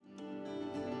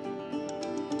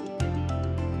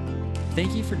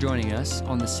Thank you for joining us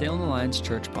on the Salem Alliance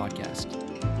Church podcast.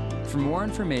 For more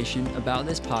information about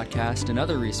this podcast and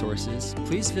other resources,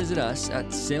 please visit us at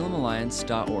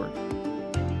salemalliance.org.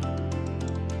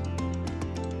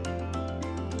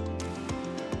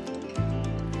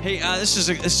 Hey, this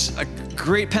is a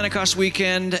great Pentecost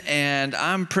weekend, and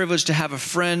I'm privileged to have a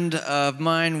friend of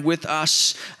mine with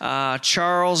us,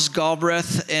 Charles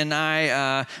Galbraith, and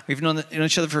I. We've known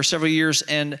each other for several years,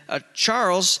 and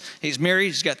Charles, he's married,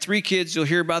 he's got 3 kids. You'll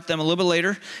hear about them a little bit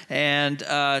later. And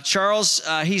Charles,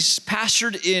 he's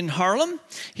pastored in Harlem,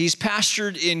 he's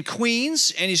pastored in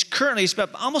Queens, and he's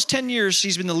spent almost 10 years,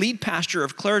 he's been the lead pastor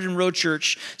of Clarendon Road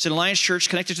Church. It's an Alliance Church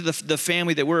connected to the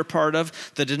family that we're a part of,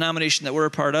 the denomination that we're a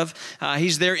part of.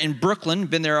 He's there in Brooklyn,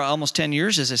 been there almost 10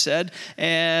 years, as I said.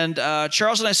 And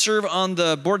Charles and I serve on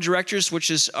the board of directors,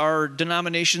 which is our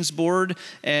denomination's board,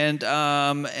 and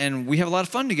we have a lot of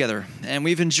fun together, and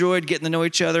we've enjoyed getting to know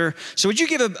each other. So would you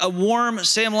give a warm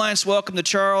Salem Alliance welcome to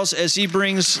Charles as he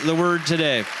brings the word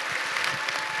today?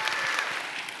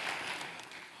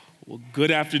 Well,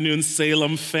 good afternoon,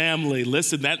 Salem family.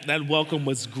 Listen, that welcome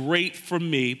was great from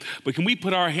me, but can we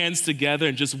put our hands together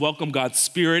and just welcome God's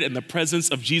Spirit and the presence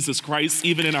of Jesus Christ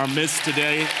even in our midst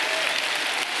today?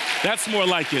 That's more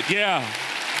like it, yeah.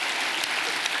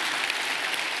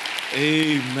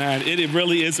 Amen. It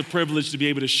really is a privilege to be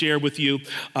able to share with you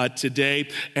today.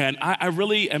 And I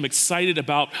really am excited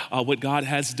about what God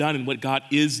has done and what God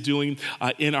is doing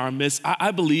in our midst.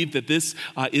 I believe that this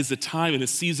is a time and a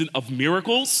season of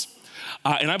miracles.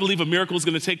 And I believe a miracle is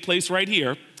going to take place right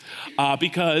here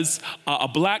because a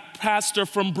black pastor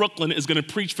from Brooklyn is going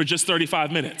to preach for just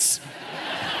 35 minutes.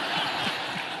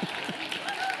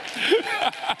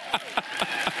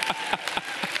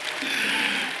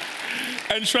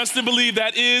 And trust and believe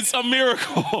that is a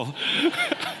miracle.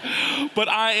 But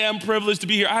I am privileged to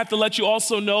be here. I have to let you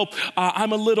also know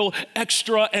I'm a little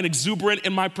extra and exuberant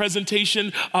in my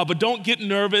presentation, but don't get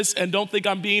nervous and don't think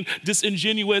I'm being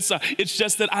disingenuous. It's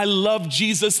just that I love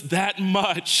Jesus that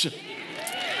much.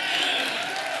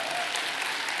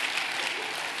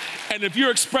 And if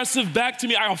you're expressive back to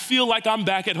me, I'll feel like I'm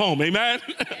back at home, amen?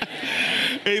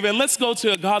 Amen. Let's go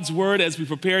to God's word as we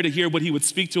prepare to hear what he would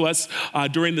speak to us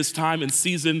during this time and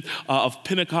season of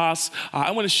Pentecost.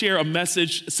 I want to share a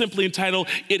message simply entitled,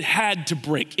 It Had to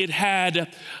Break. It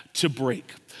had to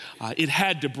break. It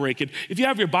had to break. And if you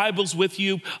have your Bibles with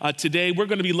you today, we're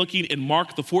going to be looking in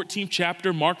Mark, the 14th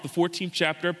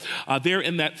chapter, there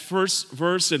in that first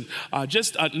verse, and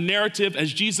just a narrative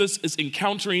as Jesus is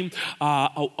encountering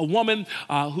a woman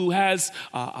who has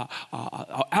an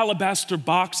alabaster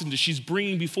box, and she's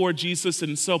bringing before Jesus.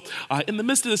 And so in the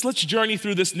midst of this, let's journey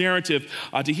through this narrative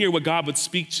to hear what God would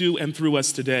speak to and through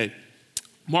us today.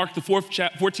 Mark, the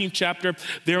 14th chapter,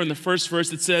 there in the first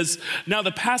verse, it says, "Now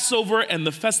the Passover and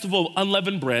the festival of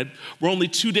unleavened bread were only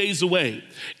 2 days away,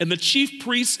 and the chief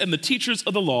priests and the teachers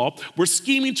of the law were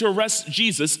scheming to arrest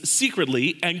Jesus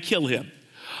secretly and kill him.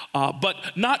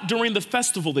 But not during the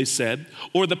festival, they said,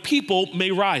 or the people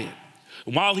may riot.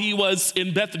 While he was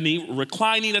in Bethany,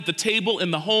 reclining at the table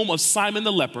in the home of Simon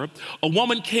the leper, a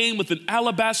woman came with an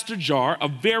alabaster jar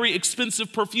of very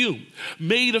expensive perfume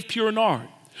made of pure nard.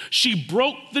 She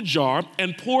broke the jar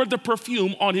and poured the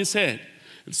perfume on his head.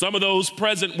 And some of those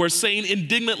present were saying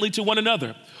indignantly to one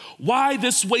another, 'Why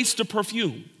this waste of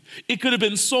perfume? It could have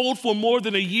been sold for more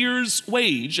than a year's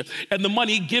wage and the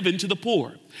money given to the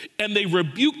poor.' And they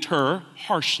rebuked her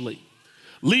harshly.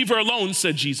 'Leave her alone,'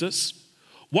 said Jesus.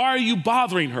 'Why are you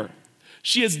bothering her?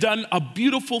 She has done a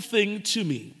beautiful thing to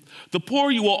me. The poor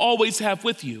you will always have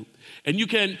with you, and you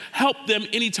can help them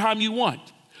anytime you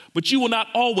want, but you will not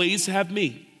always have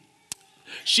me.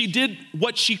 She did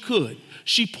what she could.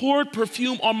 She poured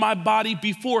perfume on my body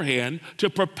beforehand to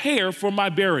prepare for my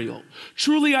burial.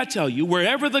 Truly, I tell you,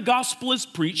 wherever the gospel is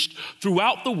preached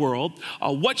throughout the world,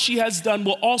 what she has done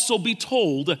will also be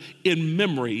told in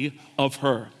memory of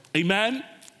her.'" Amen?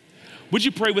 Would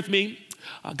you pray with me?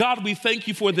 God, we thank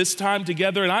you for this time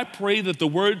together, and I pray that the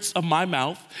words of my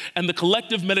mouth and the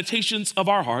collective meditations of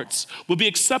our hearts will be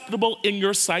acceptable in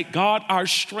your sight, God, our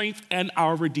strength and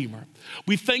our Redeemer.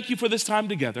 We thank you for this time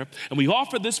together, and we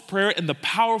offer this prayer in the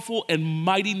powerful and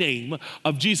mighty name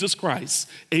of Jesus Christ.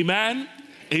 Amen.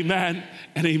 Amen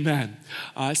and amen.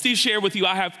 Steve shared with you,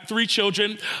 I have 3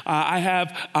 children. I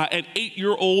have an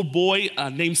 8-year-old boy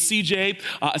named CJ,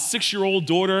 a 6-year-old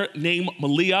daughter named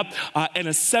Malia, and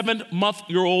a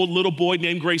 7-month-old little boy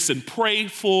named Grayson. Pray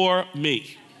for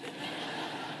me.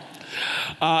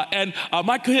 And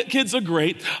my kids are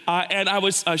great. And I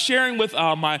was sharing with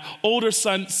my older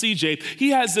son, CJ.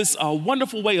 He has this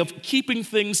wonderful way of keeping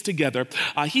things together.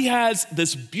 He has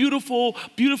this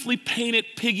beautifully painted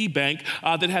piggy bank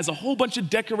that has a whole bunch of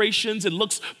decorations. It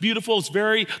looks beautiful. It's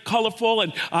very colorful.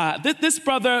 And this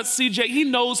brother, CJ, he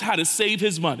knows how to save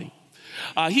his money.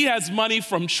 He has money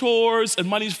from chores and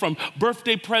money from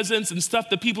birthday presents and stuff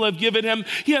that people have given him.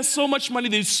 He has so much money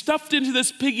that he's stuffed into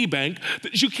this piggy bank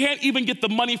that you can't even get the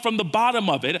money from the bottom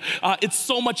of it. It's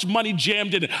so much money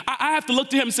jammed in it. I have to look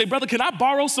to him and say, brother, can I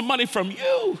borrow some money from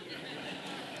you?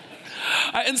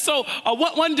 And so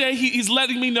one day he's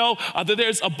letting me know that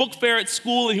there's a book fair at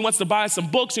school and he wants to buy some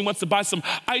books, he wants to buy some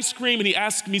ice cream, and he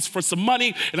asked me for some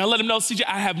money. And I let him know, CJ,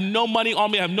 I have no money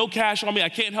on me, I have no cash on me, I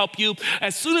can't help you.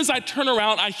 As soon as I turn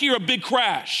around, I hear a big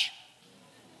crash.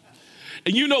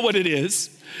 And you know what it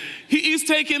is. He's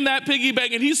taken that piggy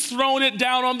bank and he's thrown it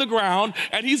down on the ground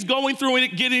and he's going through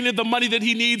it, getting the money that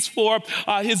he needs for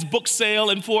his book sale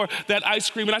and for that ice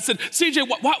cream. And I said, CJ,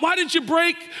 why did you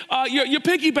break your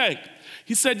piggy bank?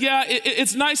 He said, yeah,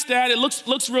 it's nice, Dad. It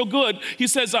looks real good. He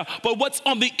says, but what's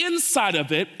on the inside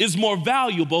of it is more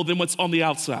valuable than what's on the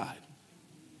outside.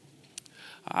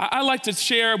 I like to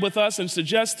share with us and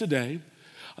suggest today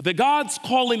that God's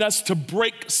calling us to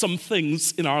break some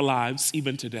things in our lives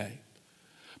even today.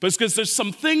 But it's because there's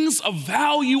some things of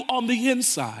value on the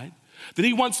inside that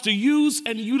he wants to use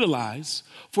and utilize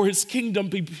for his kingdom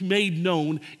to be made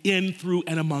known in, through,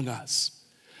 and among us.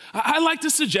 I like to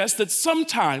suggest that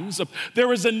sometimes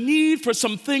there is a need for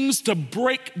some things to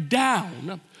break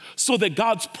down so that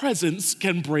God's presence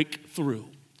can break through.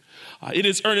 It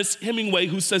is Ernest Hemingway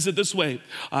who says it this way,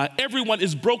 everyone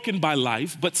is broken by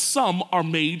life, but some are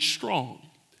made strong.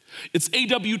 It's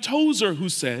A.W. Tozer who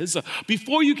says,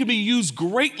 before you can be used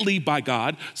greatly by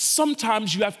God,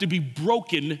 sometimes you have to be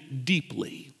broken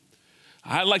deeply.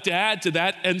 I'd like to add to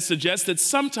that and suggest that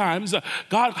sometimes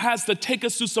God has to take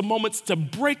us through some moments to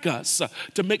break us,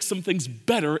 to make some things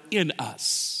better in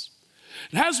us.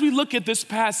 And as we look at this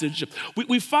passage,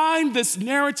 we find this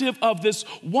narrative of this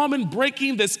woman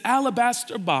breaking this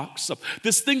alabaster box,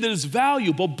 this thing that is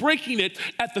valuable, breaking it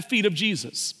at the feet of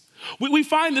Jesus. We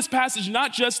find this passage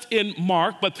not just in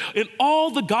Mark, but in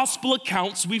all the gospel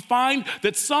accounts, we find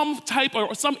that some type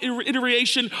or some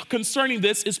iteration concerning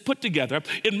this is put together.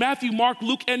 In Matthew, Mark,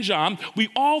 Luke, and John, we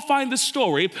all find the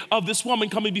story of this woman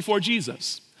coming before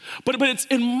Jesus. But it's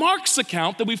in Mark's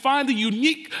account that we find the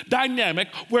unique dynamic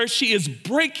where she is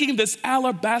breaking this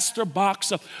alabaster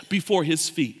box before his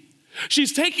feet.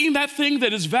 She's taking that thing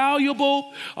that is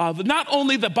valuable, not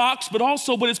only the box, but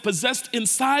also what is possessed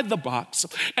inside the box,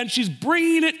 and she's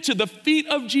bringing it to the feet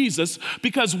of Jesus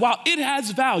because while it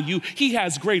has value, he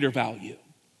has greater value.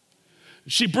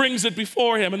 She brings it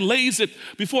before him and lays it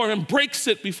before him, breaks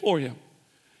it before him.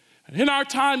 And in our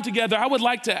time together, I would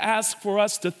like to ask for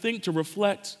us to think, to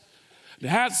reflect, to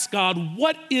ask God,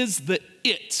 what is the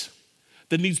it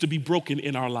that needs to be broken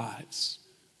in our lives?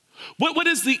 What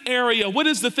is the area? What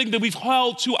is the thing that we've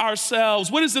held to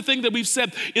ourselves? What is the thing that we've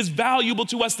said is valuable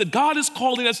to us that God is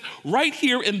calling us right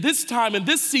here in this time, in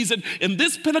this season, in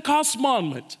this Pentecost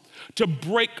moment to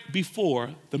break before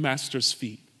the Master's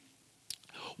feet?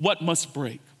 What must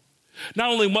break? Not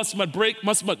only must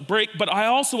break, but I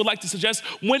also would like to suggest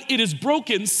when it is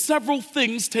broken, several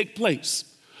things take place.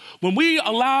 When we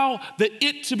allow the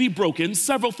it to be broken,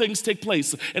 several things take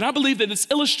place. And I believe that it's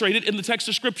illustrated in the text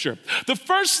of Scripture. The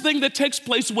first thing that takes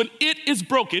place when it is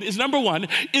broken is, number one,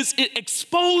 is it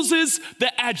exposes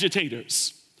the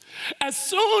agitators. As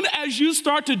soon as you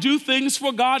start to do things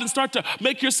for God and start to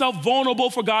make yourself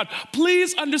vulnerable for God,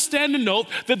 please understand and note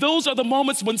that those are the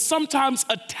moments when sometimes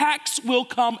attacks will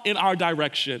come in our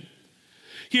direction.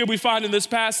 Here we find in this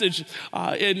passage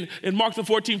in Mark the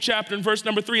 14th chapter in verse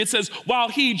number 3, it says, while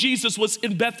he, Jesus, was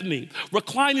in Bethany,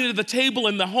 reclining at the table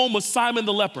in the home of Simon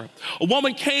the leper, a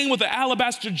woman came with an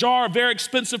alabaster jar of very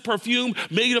expensive perfume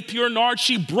made of pure nard.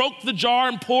 She broke the jar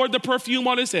and poured the perfume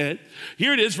on his head.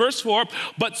 Here it is, verse 4.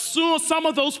 But soon some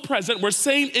of those present were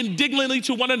saying indignantly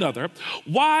to one another,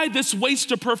 why this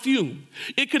waste of perfume?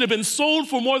 It could have been sold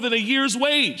for more than a year's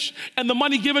wage and the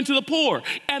money given to the poor.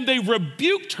 And they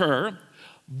rebuked her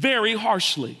very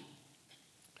harshly.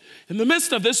 In the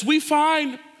midst of this, we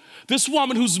find this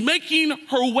woman who's making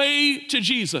her way to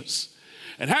Jesus.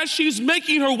 And as she's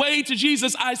making her way to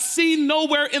Jesus, I see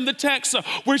nowhere in the text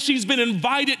where she's been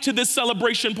invited to this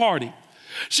celebration party.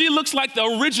 She looks like the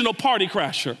original party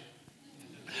crasher.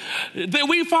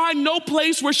 we find no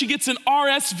place where she gets an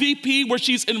RSVP, where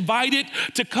she's invited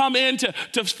to come in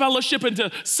to fellowship and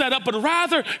to set up, but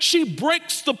rather she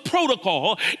breaks the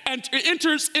protocol and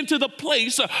enters into the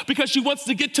place because she wants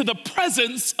to get to the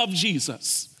presence of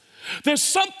Jesus. There's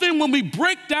something when we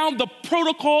break down the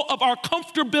protocol of our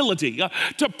comfortability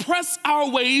to press our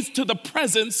ways to the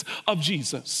presence of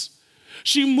Jesus.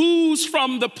 She moves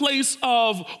from the place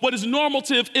of what is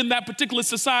normative in that particular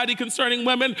society concerning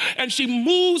women, and she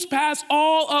moves past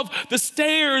all of the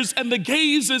stares and the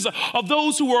gazes of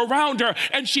those who are around her,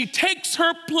 and she takes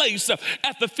her place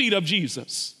at the feet of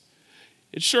Jesus.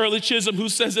 It's Shirley Chisholm who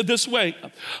says it this way: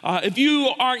 if you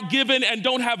aren't given and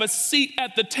don't have a seat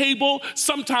at the table,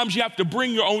 sometimes you have to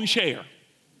bring your own chair.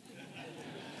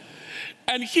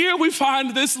 And here we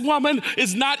find this woman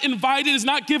is not invited, is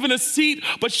not given a seat,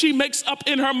 but she makes up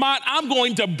in her mind, I'm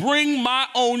going to bring my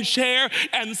own chair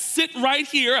and sit right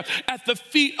here at the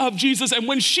feet of Jesus. And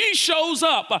when she shows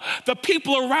up, the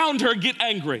people around her get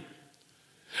angry.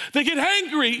 They get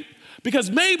angry because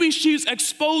maybe she's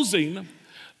exposing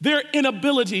their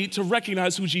inability to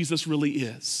recognize who Jesus really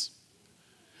is.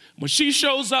 When she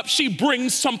shows up, she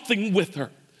brings something with her.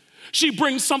 She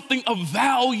brings something of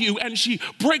value and she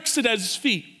breaks it at his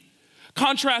feet.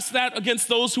 Contrast that against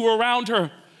those who are around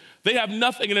her. They have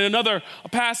nothing. And in another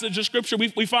passage of scripture,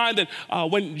 we find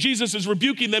that when Jesus is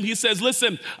rebuking them, he says,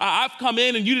 listen, I've come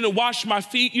in and you didn't wash my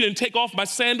feet. You didn't take off my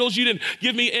sandals. You didn't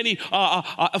give me any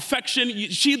affection.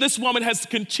 This woman has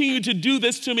continued to do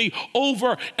this to me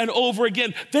over and over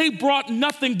again. They brought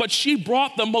nothing, but she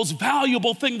brought the most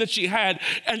valuable thing that she had,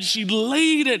 and she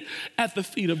laid it at the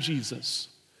feet of Jesus.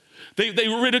 They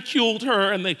ridiculed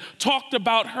her and they talked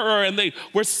about her and they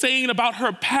were saying about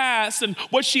her past and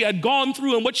what she had gone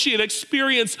through and what she had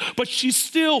experienced, but she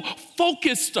still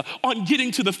focused on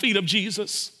getting to the feet of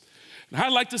Jesus. And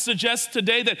I'd like to suggest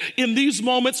today that in these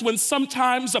moments when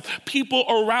sometimes people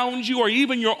around you or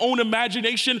even your own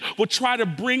imagination will try to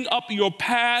bring up your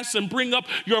past and bring up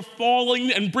your falling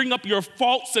and bring up your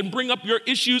faults and bring up your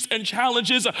issues and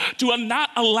challenges, to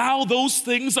not allow those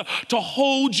things to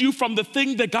hold you from the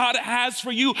thing that God has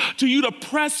for you, to you to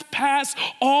press past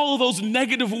all of those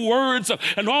negative words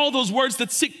and all those words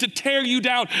that seek to tear you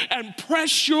down and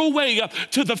press your way up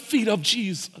to the feet of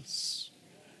Jesus.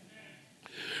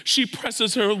 She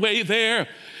presses her way there.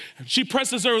 She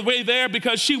presses her way there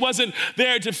because she wasn't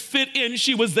there to fit in.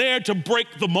 She was there to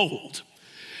break the mold.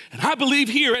 And I believe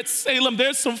here at Salem,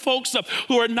 there's some folks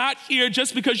who are not here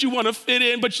just because you want to fit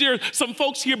in, but there are some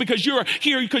folks here because you're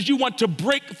here because you want to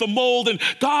break the mold, and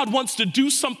God wants to do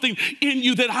something in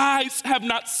you that eyes have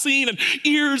not seen and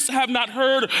ears have not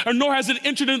heard, or nor has it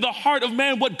entered into the heart of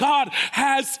man what God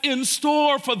has in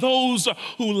store for those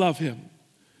who love him.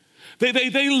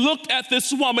 They looked at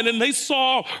this woman and they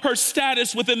saw her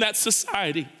status within that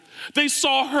society. They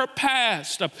saw her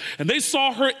past and they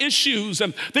saw her issues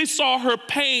and they saw her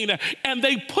pain, and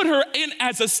they put her in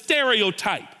as a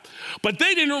stereotype. But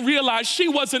they didn't realize she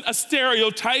wasn't a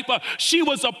stereotype. She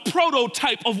was a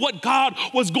prototype of what God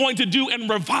was going to do in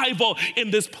revival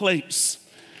in this place.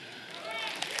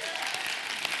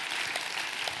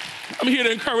 I'm here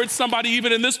to encourage somebody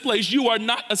even in this place. You are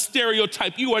not a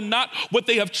stereotype. You are not what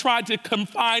they have tried to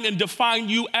confine and define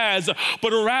you as,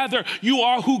 but rather you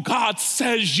are who God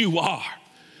says you are.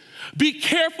 Be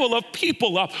careful of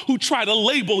people who try to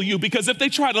label you, because if they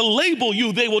try to label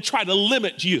you, they will try to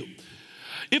limit you.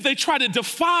 If they try to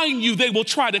define you, they will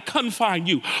try to confine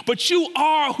you. But you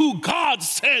are who God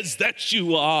says that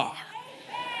you are.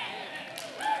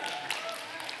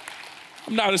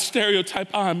 I'm not a stereotype,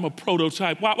 I'm a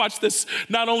prototype. Watch this.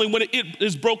 Not only when it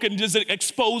is broken does it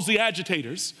expose the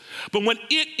agitators, but when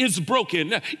it is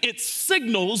broken, it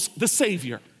signals the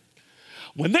Savior.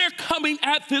 When they're coming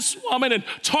at this woman and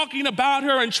talking about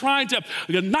her and trying to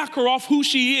knock her off who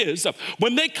she is,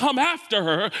 when they come after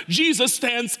her, Jesus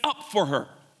stands up for her.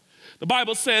 The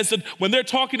Bible says that when they're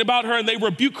talking about her and they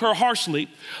rebuke her harshly,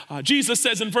 Jesus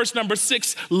says in verse number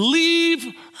 6,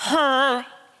 leave her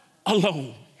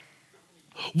alone.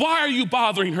 Why are you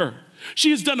bothering her?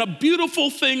 She has done a beautiful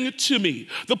thing to me.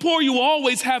 The poor you will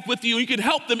always have with you. You can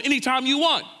help them anytime you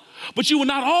want, but you will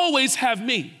not always have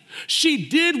me. She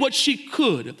did what she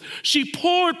could. She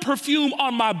poured perfume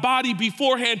on my body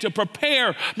beforehand to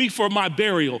prepare me for my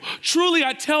burial. Truly,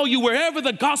 I tell you, wherever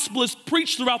the gospel is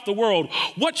preached throughout the world,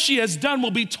 what she has done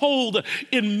will be told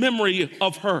in memory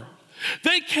of her.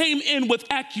 They came in with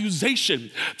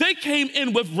accusation. They came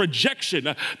in with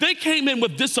rejection. They came in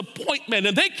with disappointment,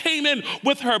 and they came in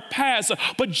with her past.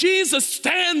 But Jesus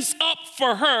stands up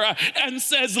for her and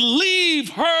says, leave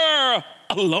her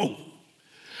alone.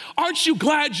 Aren't you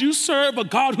glad you serve a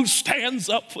God who stands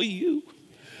up for you?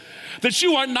 that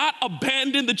you are not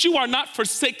abandoned, that you are not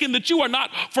forsaken, that you are not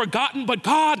forgotten, but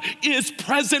God is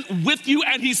present with you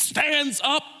and he stands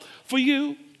up for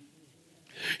you.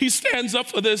 He stands up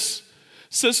for this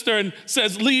sister and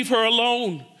says, leave her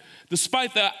alone.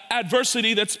 Despite the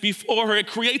adversity that's before her, it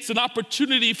creates an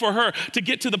opportunity for her to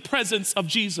get to the presence of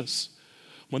Jesus.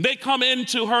 When they come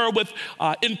into her with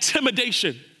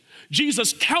intimidation,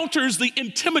 Jesus counters the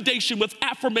intimidation with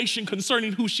affirmation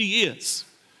concerning who she is.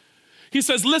 He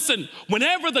says, listen,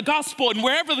 whenever the gospel and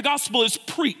wherever the gospel is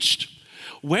preached,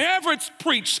 wherever it's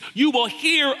preached, you will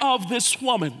hear of this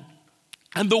woman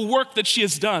and the work that she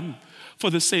has done for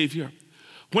the Savior.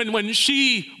 When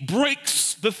she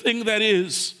breaks the thing that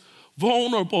is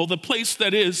vulnerable, the place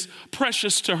that is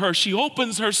precious to her, she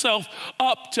opens herself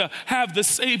up to have the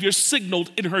Savior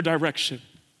signaled in her direction.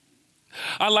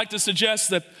 I like to suggest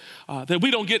that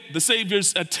we don't get the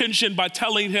Savior's attention by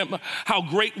telling him how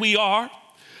great we are.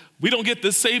 We don't get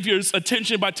the Savior's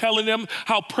attention by telling him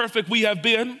how perfect we have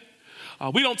been.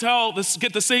 We don't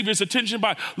get the Savior's attention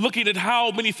by looking at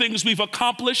how many things we've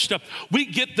accomplished. We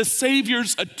get the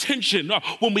Savior's attention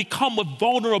when we come with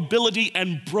vulnerability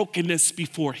and brokenness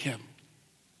before him.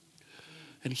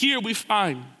 And here we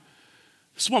find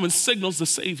this woman signals the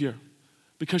Savior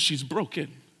because she's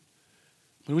broken.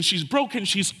 But when she's broken,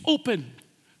 she's open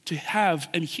to have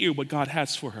and hear what God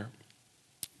has for her.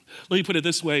 Let me put it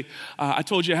this way. I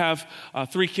told you I have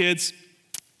 3 kids.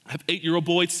 I have 8-year-old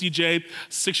boy, CJ,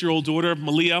 6-year-old daughter,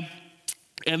 Malia,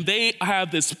 and they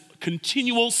have this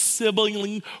continual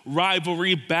sibling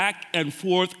rivalry back and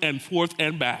forth and forth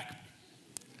and back.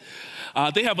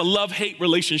 They have a love-hate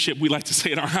relationship, we like to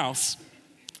say in our house.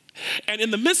 And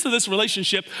in the midst of this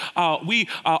relationship, we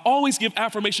always give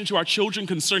affirmation to our children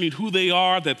concerning who they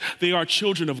are, that they are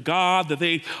children of God, that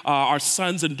they are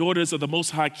sons and daughters of the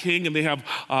Most High King, and they have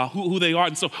who they are.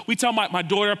 And so we tell my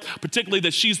daughter particularly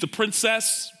that she's the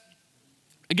princess.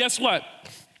 And guess what?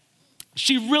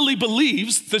 She really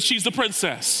believes that she's the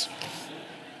princess.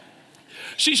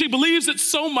 She believes it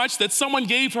so much that someone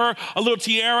gave her a little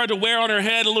tiara to wear on her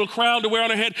head, a little crown to wear on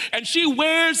her head, and she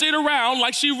wears it around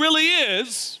like she really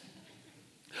is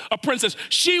a princess.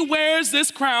 She wears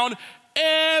this crown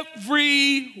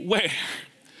everywhere.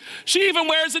 She even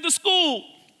wears it to school.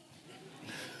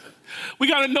 We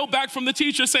got a note back from the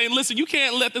teacher saying, listen, you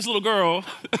can't let this little girl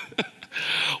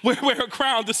wear her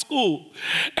crown to school.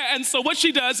 And so what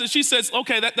she does is she says,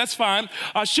 okay, that's fine.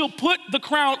 She'll put the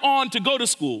crown on to go to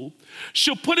school.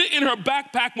 She'll put it in her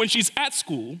backpack when she's at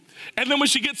school. And then when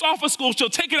she gets off of school, she'll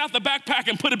take it out the backpack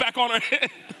and put it back on her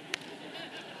head.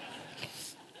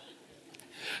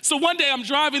 So one day I'm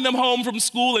driving them home from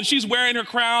school and she's wearing her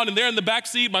crown and they're in the back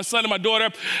seat, my son and my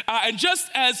daughter. And just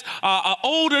as an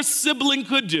older sibling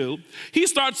could do, he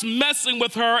starts messing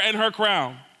with her and her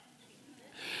crown.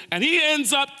 And he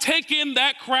ends up taking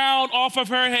that crown off of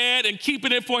her head and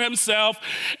keeping it for himself.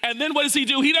 And then what does he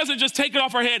do? He doesn't just take it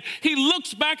off her head. He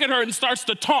looks back at her and starts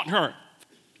to taunt her.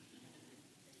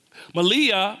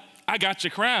 Malia, I got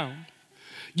your crown.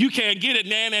 You can't get it,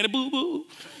 nan, boo-boo.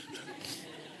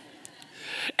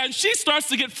 And she starts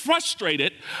to get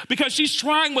frustrated because she's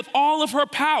trying with all of her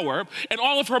power and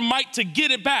all of her might to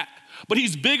get it back. But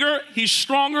he's bigger, he's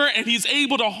stronger, and he's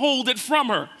able to hold it from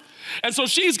her. And so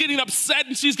she's getting upset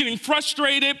and she's getting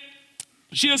frustrated.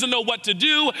 She doesn't know what to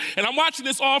do. And I'm watching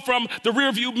this all from the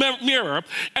rearview mirror.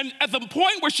 And at the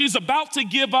point where she's about to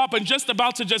give up and just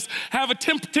about to just have a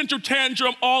temper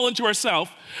tantrum all into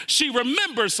herself, she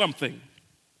remembers something.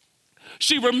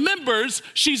 She remembers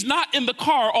she's not in the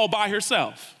car all by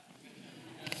herself.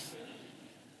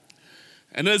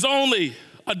 And as only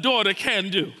a daughter can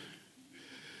do.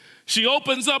 She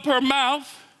opens up her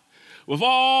mouth with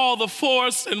all the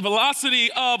force and velocity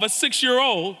of a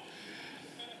 6-year-old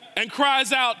and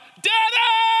cries out,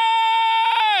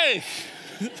 "Daddy!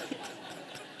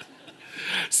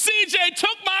 CJ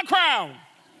took my crown."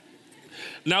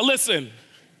 Now listen,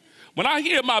 when I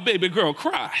hear my baby girl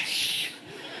cry,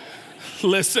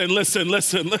 listen. There's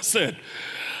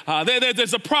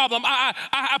a problem.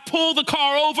 I pulled the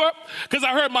car over because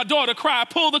I heard my daughter cry. I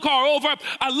pulled the car over.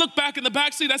 I looked back in the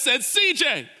backseat. I said,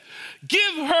 "CJ,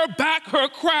 give her back her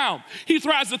crown." He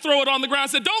tries to throw it on the ground. I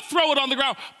said, "Don't throw it on the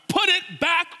ground. Put it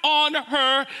back on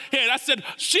her head." I said,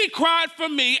 "She cried for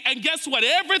me, and guess what?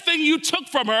 Everything you took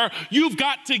from her, you've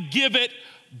got to give it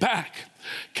back."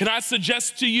 Can I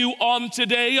suggest to you on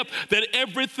today that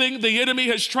everything the enemy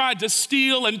has tried to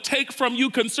steal and take from you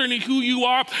concerning who you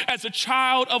are as a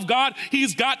child of God,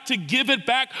 he's got to give it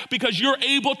back because you're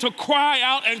able to cry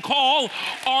out and call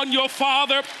on your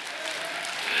Father.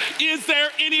 Is there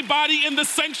anybody in the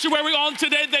sanctuary on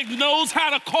today that knows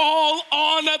how to call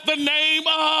on the name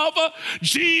of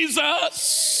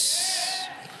Jesus?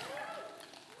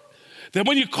 That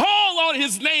when you call on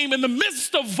his name in the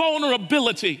midst of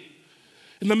vulnerability,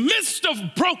 in the midst of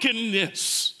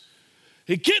brokenness,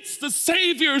 it gets the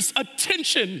Savior's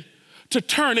attention to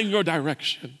turn in your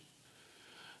direction.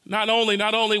 Not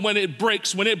only when it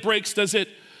breaks does it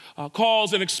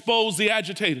cause and expose the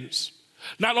agitators.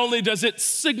 Not only does it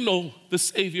signal the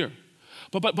Savior,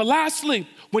 but lastly,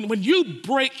 when you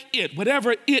break it,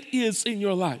 whatever it is in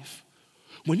your life,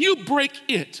 when you break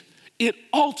it, it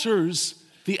alters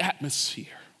the atmosphere.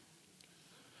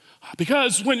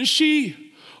 Because when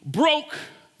she broke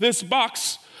this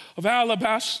box of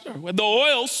alabaster, when the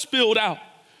oil spilled out,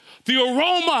 the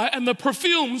aroma and the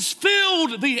perfumes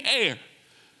filled the air.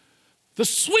 The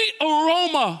sweet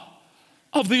aroma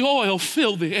of the oil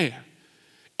filled the air.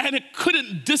 And it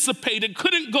couldn't dissipate, it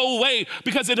couldn't go away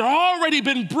because it had already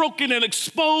been broken and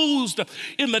exposed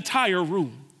in the entire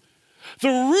room. The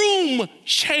room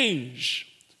changed.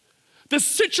 The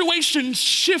situation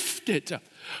shifted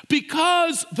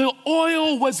because the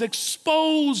oil was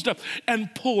exposed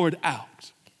and poured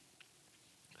out.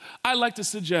 I like to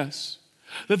suggest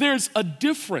that there's a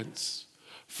difference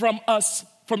from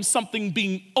something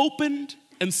being opened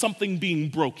and something being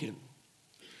broken.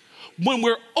 When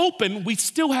we're open, we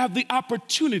still have the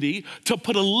opportunity to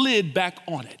put a lid back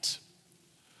on it.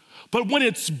 But when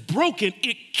it's broken,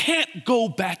 it can't go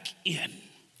back in.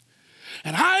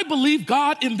 And I believe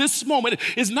God in this moment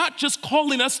is not just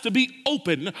calling us to be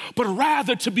open, but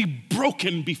rather to be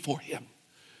broken before him.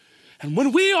 And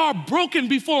when we are broken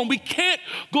before him, we can't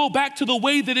go back to the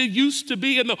way that it used to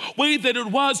be and the way that it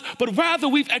was, but rather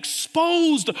we've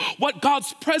exposed what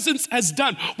God's presence has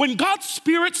done. When God's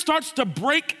Spirit starts to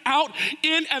break out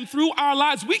in and through our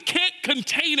lives, we can't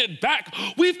contain it back.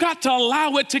 We've got to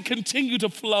allow it to continue to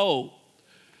flow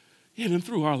in and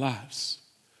through our lives.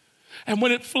 And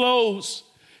when it flows,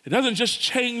 it doesn't just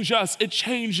change us, it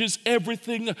changes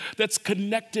everything that's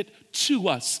connected to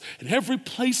us. And every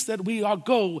place that we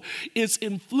go is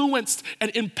influenced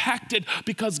and impacted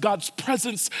because God's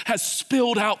presence has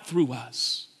spilled out through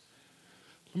us.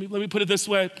 Let me put it this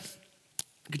way.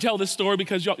 I can tell this story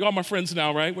because y'all my friends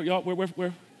now, right?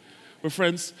 We're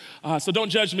friends. So don't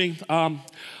judge me.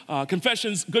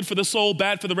 Confession's good for the soul,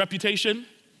 bad for the reputation.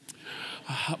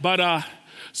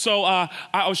 So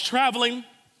I was traveling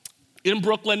in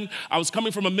Brooklyn. I was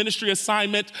coming from a ministry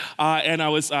assignment and I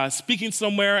was speaking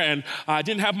somewhere and I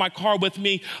didn't have my car with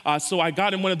me. So I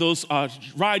got in one of those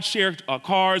ride-share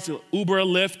cars, Uber,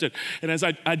 Lyft. And as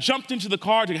I jumped into the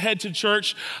car to head to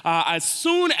church, as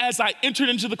soon as I entered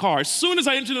into the car,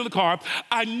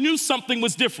 I knew something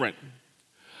was different.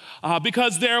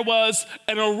 Because there was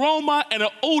an aroma and an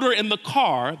odor in the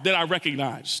car that I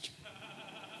recognized.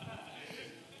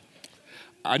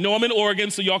 I know I'm in Oregon,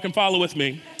 so y'all can follow with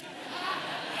me.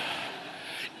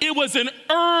 It was an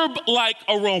herb-like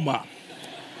aroma.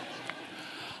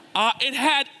 It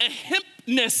had a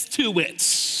himpness to it.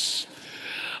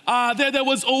 There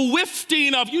was a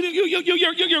wafting of,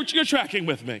 you're tracking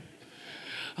with me.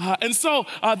 And so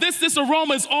this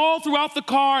aroma is all throughout the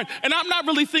car, and I'm not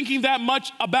really thinking that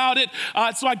much about it.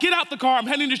 So I get out the car, I'm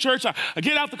heading to church. I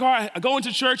get out the car, I go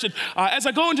into church, and as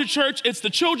I go into church, it's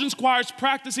the children's choir's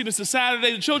practicing. It's a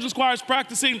Saturday, the children's choir's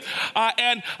practicing,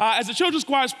 and as the children's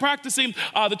choir's practicing,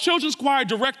 the children's choir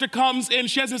director comes in.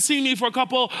 She hasn't seen me for a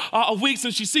couple of weeks,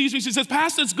 and she sees me. She says,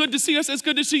 "Pastor, it's good to see us. It's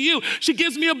good to see you." She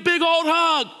gives me a big old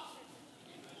hug.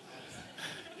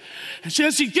 And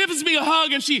she gives me a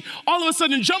hug and she all of a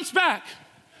sudden jumps back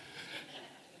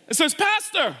and says,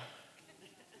 "Pastor,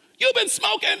 you've been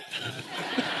smoking."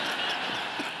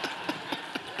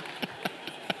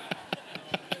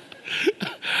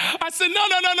 I said, no,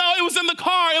 it was in the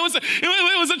car. It was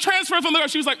a transfer from the car.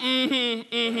 She was like,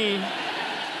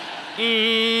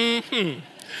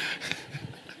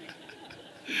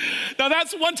 Now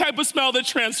that's one type of smell that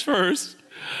transfers.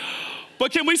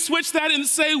 But can we switch that and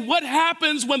say, what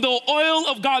happens when the oil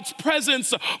of God's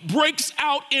presence breaks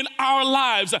out in our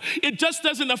lives? It just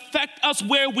doesn't affect us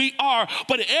where we are,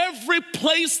 but every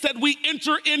place that we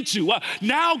enter into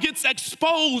now gets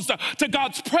exposed to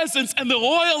God's presence, and the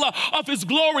oil of his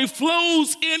glory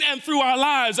flows in and through our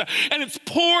lives, and it's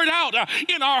poured out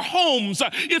in our homes.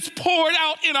 It's poured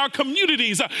out in our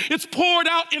communities. It's poured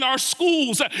out in our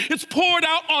schools. It's poured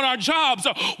out on our jobs.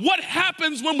 What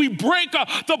happens when we break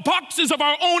the boxes of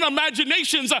our own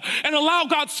imaginations and allow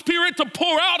God's Spirit to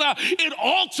pour out? It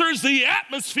alters the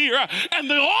atmosphere and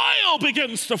the oil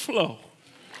begins to flow.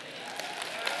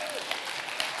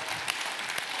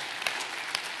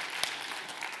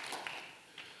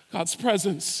 God's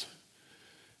presence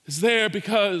is there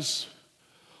because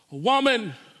a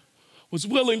woman was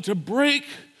willing to break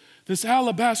this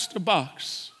alabaster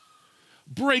box,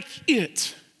 break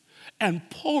it, and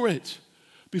pour it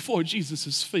before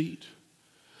Jesus' feet.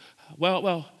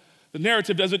 Well, the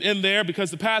narrative doesn't end there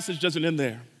because the passage doesn't end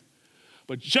there.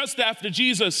 But just after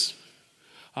Jesus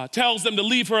tells them to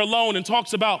leave her alone and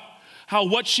talks about how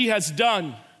what she has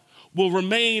done will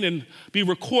remain and be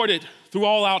recorded through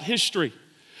all out history,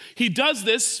 he does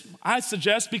this, I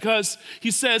suggest, because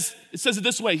it says it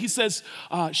this way. He says,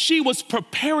 she was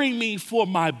preparing me for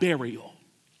my burial.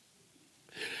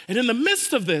 And in the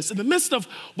midst of this, in the midst of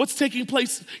what's taking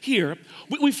place here,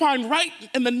 we find right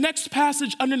in the next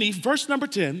passage underneath, verse number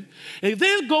 10, it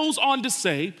then goes on to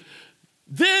say,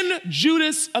 then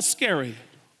Judas Iscariot,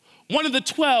 one of the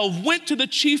 12, went to the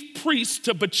chief priests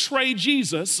to betray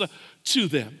Jesus to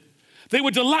them. They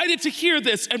were delighted to hear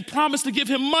this and promised to give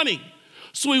him money.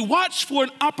 So he watched for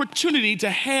an opportunity to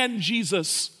hand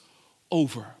Jesus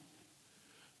over.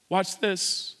 Watch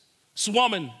this. This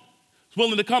woman is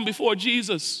willing to come before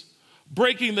Jesus,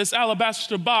 breaking this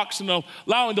alabaster box and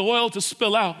allowing the oil to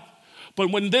spill out.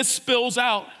 But when this spills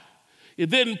out, it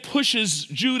then pushes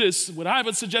Judas, what I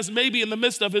would suggest maybe in the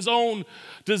midst of his own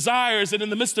desires and in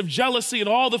the midst of jealousy and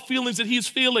all the feelings that he's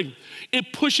feeling,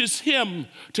 it pushes him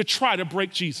to try to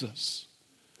break Jesus.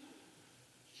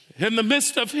 In the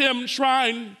midst of him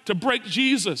trying to break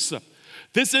Jesus,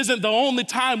 this isn't the only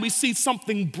time we see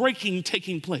something breaking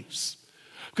taking place.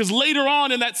 Because later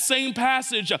on in that same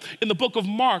passage in the book of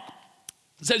Mark,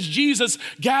 it says Jesus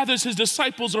gathers his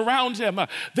disciples around him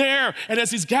there, and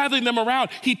as he's gathering them around,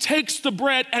 he takes the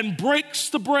bread and breaks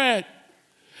the bread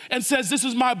and says, this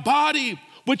is my body,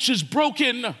 which is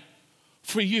broken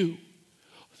for you.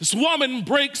 This woman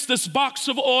breaks this box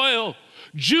of oil.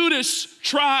 Judas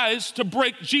tries to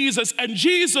break Jesus, and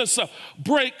Jesus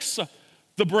breaks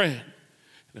the bread.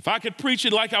 If I could preach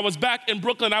it like I was back in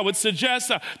Brooklyn, I would suggest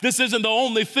this isn't the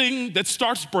only thing that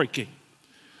starts breaking.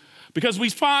 Because we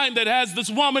find that as this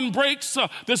woman breaks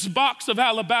this box of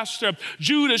alabaster,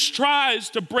 Judas tries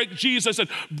to break Jesus, and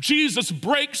Jesus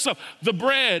breaks the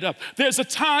bread. There's a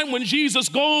time when Jesus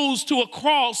goes to a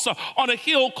cross on a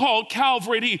hill called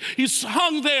Calvary. He's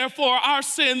hung there for our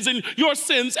sins and your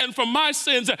sins and for my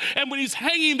sins. And when he's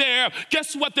hanging there,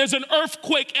 guess what? There's an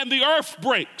earthquake and the earth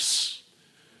breaks.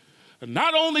 And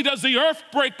not only does the earth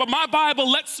break, but my Bible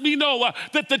lets me know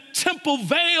that the temple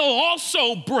veil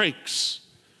also breaks.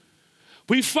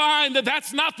 We find that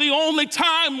that's not the only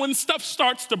time when stuff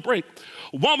starts to break.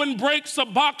 A woman breaks a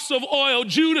box of oil.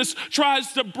 Judas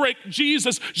tries to break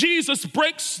Jesus. Jesus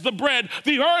breaks the bread.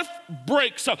 The earth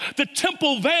breaks. The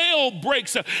temple veil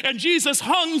breaks. And Jesus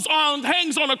hangs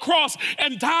on a cross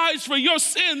and dies for your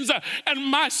sins and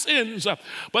my sins.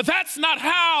 But that's not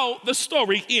how the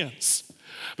story ends.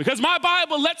 Because my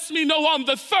Bible lets me know on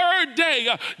the third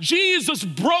day, Jesus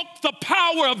broke the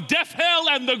power of death, hell,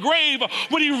 and the grave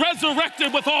when he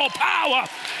resurrected with all power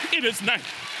in his name.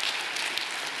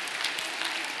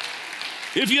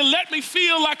 If you let me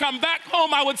feel like I'm back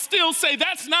home, I would still say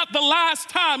that's not the last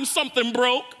time something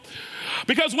broke.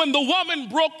 Because when the woman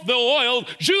broke the oil,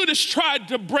 Judas tried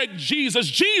to break Jesus.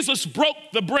 Jesus broke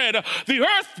the bread. The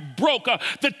earth broke.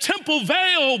 The temple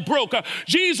veil broke.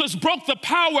 Jesus broke the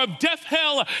power of death,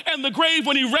 hell, and the grave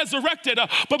when he resurrected.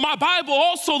 But my Bible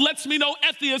also lets me know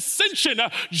at the ascension,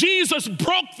 Jesus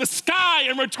broke the sky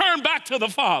and returned back to the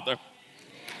Father.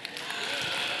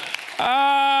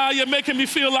 You're making me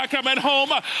feel like I'm at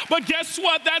home. But guess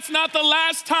what? That's not the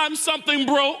last time something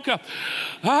broke.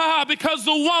 Because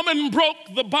the woman broke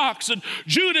the box and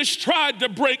Judas tried to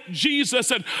break Jesus,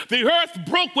 and the earth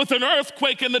broke with an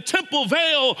earthquake and the temple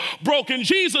veil broke, and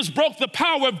Jesus broke the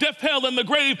power of death, hell, and the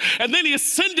grave, and then he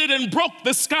ascended and broke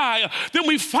the sky. Then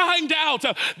we find out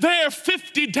there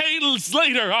 50 days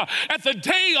later, at the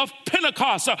day of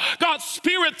Pentecost, God's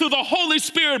Spirit through the Holy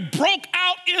Spirit broke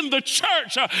out in the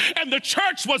church, and the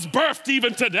church was birthed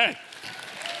even today.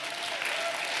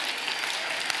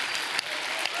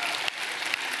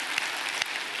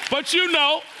 But you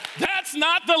know, that's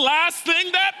not the last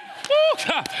thing that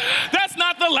that's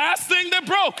not the last thing that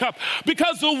broke.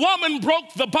 Because the woman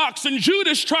broke the box and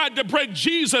Judas tried to break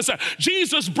Jesus.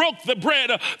 Jesus broke the bread.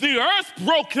 The earth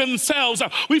broke themselves.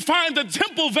 We find the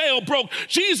temple veil broke.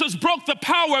 Jesus broke the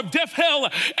power of death, hell,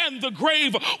 and the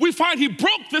grave. We find he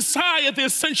broke the sky at the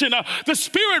ascension. The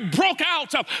Spirit broke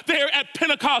out there at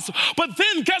Pentecost. But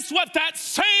then guess what? That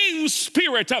same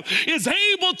Spirit is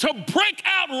able to break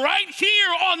out right here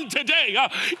on today,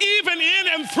 even in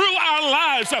and through our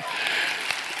lives.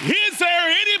 Is there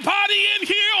anybody in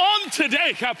here on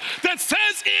today that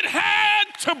says it had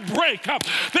to break?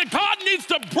 That God needs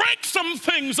to break some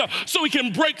things so he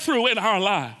can break through in our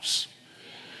lives.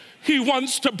 He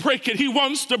wants to break it. He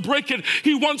wants to break it.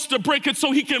 He wants to break it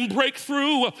so he can break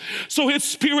through, so his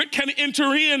spirit can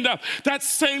enter in. That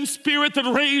same spirit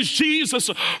that raised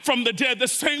Jesus from the dead, the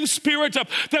same spirit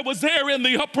that was there in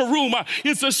the upper room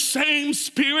is the same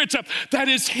spirit that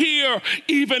is here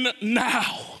even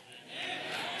now.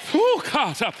 Oh,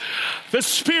 God, the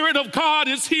Spirit of God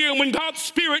is here. When God's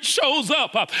Spirit shows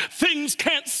up, things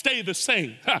can't stay the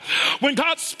same. When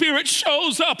God's Spirit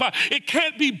shows up, it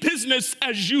can't be business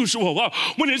as usual.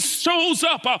 When it shows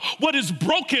up, what is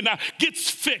broken gets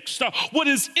fixed. What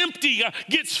is empty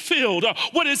gets filled.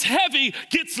 What is heavy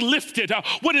gets lifted.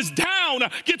 What is down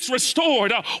gets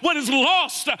restored. What is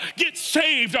lost gets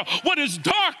saved. What is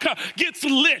dark gets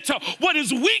lit. What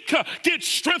is weak gets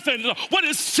strengthened. What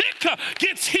is sick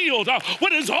gets healed.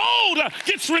 What is old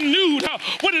gets renewed.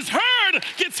 What is heard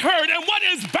gets heard. And what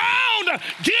is bound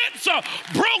gets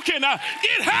broken.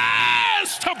 It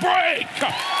has to break.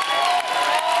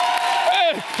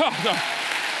 Hey, God.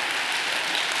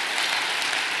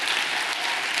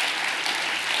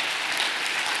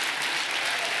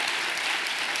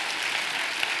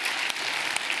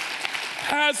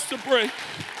 Has to break.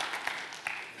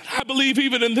 I believe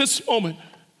even in this moment,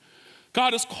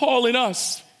 God is calling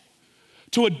us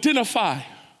to identify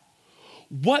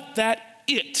what that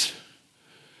it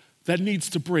that needs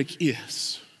to break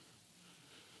is.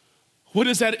 What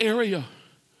is that area?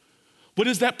 What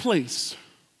is that place?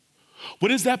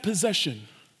 What is that possession?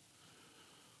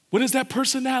 What is that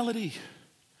personality?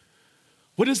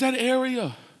 What is that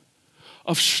area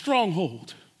of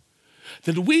stronghold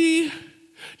that we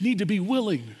need to be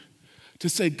willing to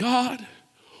say, God,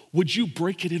 would you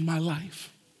break it in my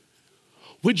life?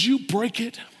 Would you break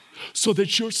it so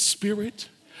that your spirit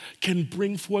can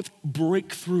bring forth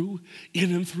breakthrough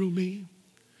in and through me?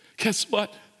 Guess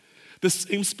what? The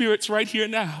same spirit's right here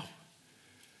now.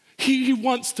 He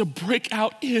wants to break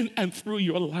out in and through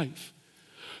your life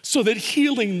so that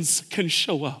healings can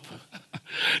show up.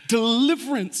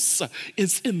 Deliverance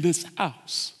is in this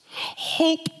house.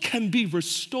 Hope can be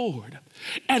restored,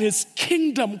 and his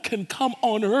kingdom can come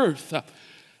on earth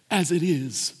as it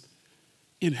is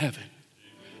in heaven.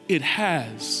 It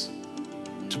has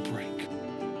to break.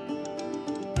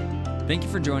 Thank you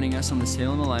for joining us on the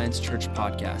Salem Alliance Church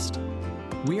podcast.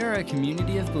 We are a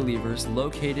community of believers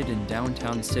located in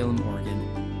downtown Salem, Oregon,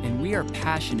 and we are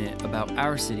passionate about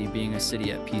our city being a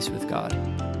city at peace with God.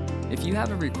 If you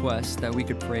have a request that we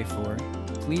could pray for,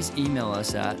 please email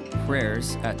us at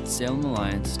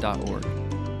prayers@salemalliance.org.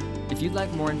 If you'd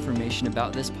like more information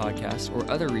about this podcast or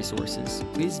other resources,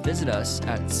 please visit us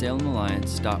at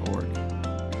salemalliance.org.